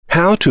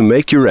How to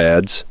make your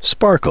ads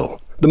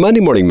sparkle. The Monday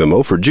Morning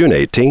Memo for June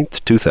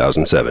 18th,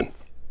 2007.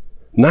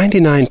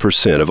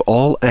 99% of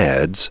all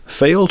ads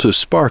fail to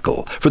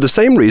sparkle for the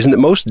same reason that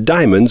most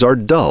diamonds are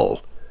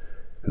dull.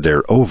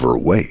 They're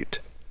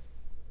overweight.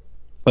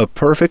 A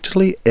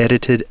perfectly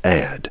edited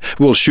ad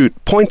will shoot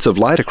points of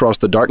light across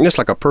the darkness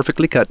like a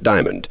perfectly cut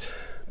diamond.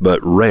 But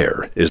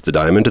rare is the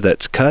diamond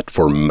that's cut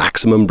for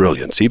maximum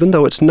brilliance, even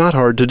though it's not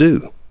hard to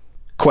do.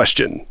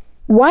 Question.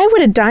 Why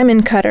would a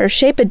diamond cutter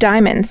shape a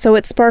diamond so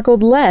it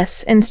sparkled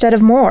less instead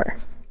of more?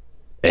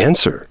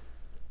 Answer.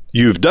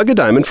 You've dug a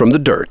diamond from the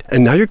dirt,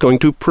 and now you're going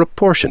to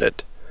proportion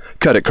it.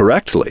 Cut it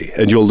correctly,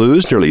 and you'll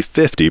lose nearly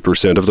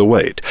 50% of the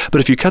weight.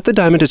 But if you cut the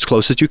diamond as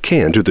close as you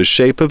can to the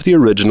shape of the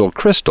original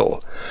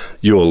crystal,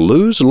 you'll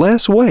lose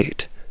less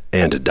weight.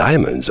 And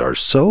diamonds are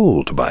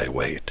sold by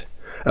weight.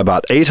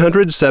 About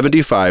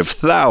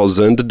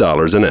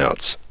 $875,000 an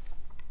ounce.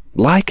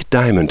 Like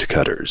diamond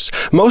cutters,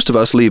 most of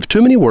us leave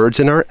too many words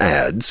in our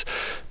ads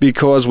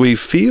because we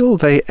feel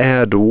they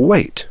add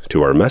weight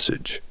to our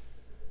message.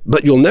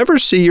 But you'll never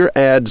see your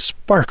ad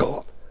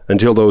sparkle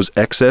until those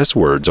excess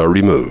words are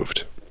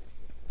removed.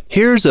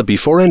 Here's a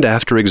before and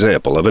after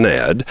example of an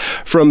ad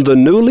from the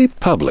newly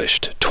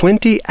published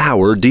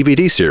 20-hour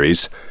DVD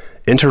series,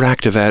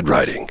 Interactive Ad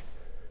Writing.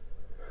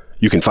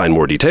 You can find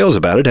more details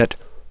about it at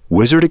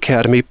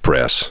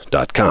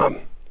wizardacademypress.com.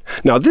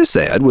 Now, this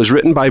ad was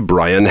written by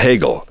Brian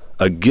Hagel,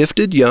 a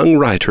gifted young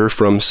writer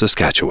from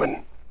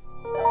Saskatchewan.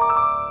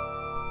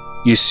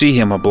 You see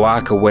him a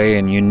block away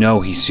and you know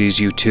he sees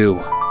you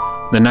too.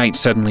 The night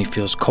suddenly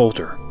feels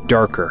colder,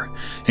 darker,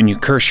 and you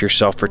curse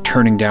yourself for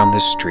turning down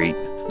this street.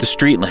 The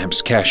street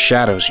lamps cast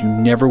shadows you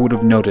never would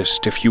have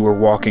noticed if you were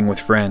walking with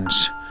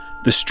friends.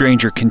 The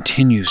stranger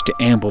continues to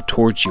amble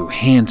towards you,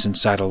 hands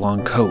inside a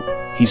long coat.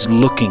 He's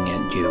looking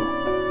at you.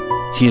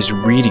 He is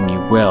reading you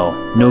well,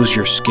 knows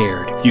you're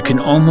scared. You can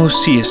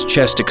almost see his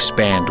chest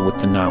expand with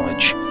the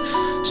knowledge.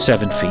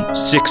 7 feet,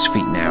 6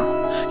 feet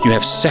now. You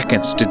have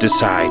seconds to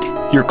decide.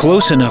 You're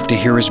close enough to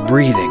hear his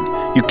breathing.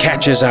 You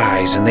catch his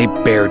eyes and they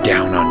bear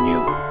down on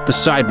you. The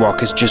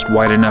sidewalk is just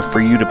wide enough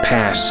for you to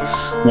pass.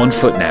 1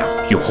 foot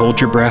now. You hold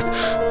your breath,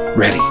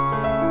 ready.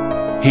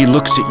 He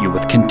looks at you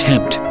with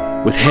contempt.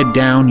 With head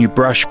down, you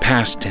brush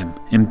past him,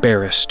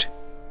 embarrassed.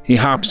 He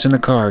hops in a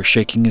car,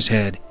 shaking his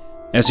head.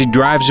 As he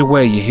drives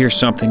away, you hear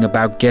something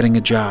about getting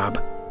a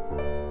job.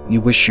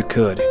 You wish you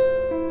could.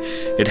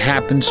 It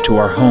happens to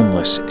our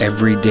homeless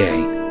every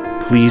day.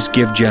 Please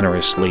give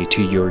generously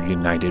to your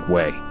United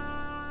Way.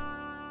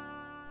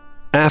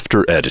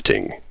 After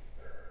editing.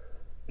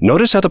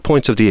 Notice how the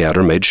points of the ad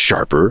are made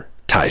sharper,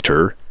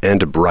 tighter,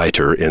 and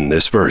brighter in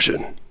this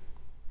version.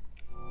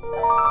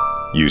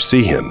 You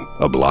see him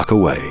a block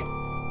away.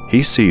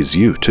 He sees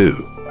you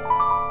too.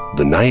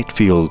 The night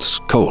feels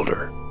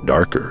colder,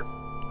 darker.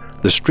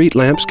 The street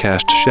lamps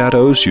cast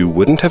shadows you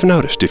wouldn't have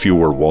noticed if you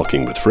were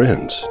walking with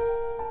friends.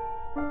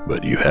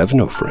 But you have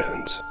no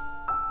friends.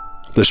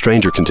 The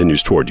stranger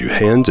continues toward you,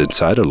 hands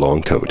inside a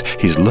long coat.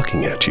 He's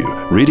looking at you,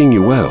 reading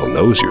you well,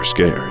 knows you're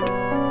scared.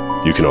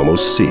 You can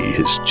almost see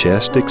his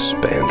chest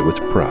expand with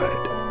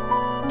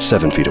pride.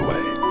 7 feet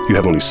away. You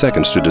have only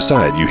seconds to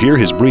decide. You hear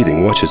his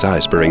breathing, watch his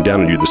eyes bearing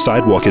down on you. The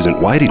sidewalk isn't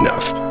wide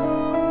enough.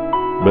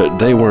 But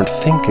they weren't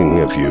thinking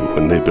of you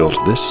when they built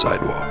this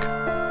sidewalk.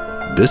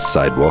 This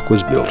sidewalk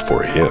was built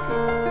for him.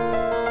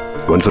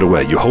 1 foot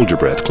away, you hold your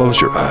breath,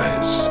 close your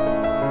eyes.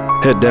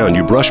 Head down,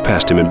 you brush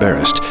past him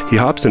embarrassed. He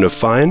hops in a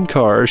fine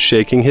car,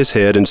 shaking his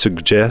head and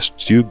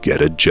suggests you get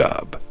a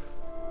job.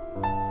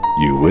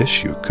 You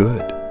wish you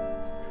could.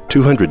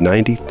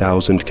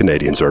 290,000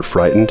 Canadians are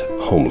frightened,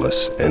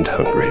 homeless, and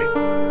hungry.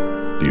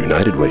 The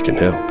United Way can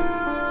help.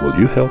 Will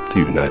you help the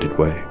United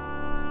Way?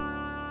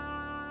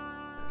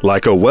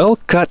 Like a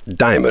well-cut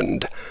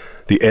diamond,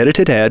 the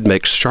edited ad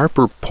makes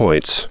sharper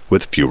points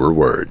with fewer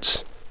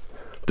words.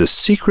 The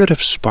secret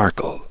of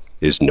sparkle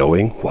is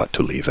knowing what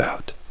to leave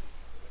out.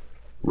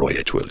 Roy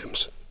H.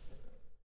 Williams.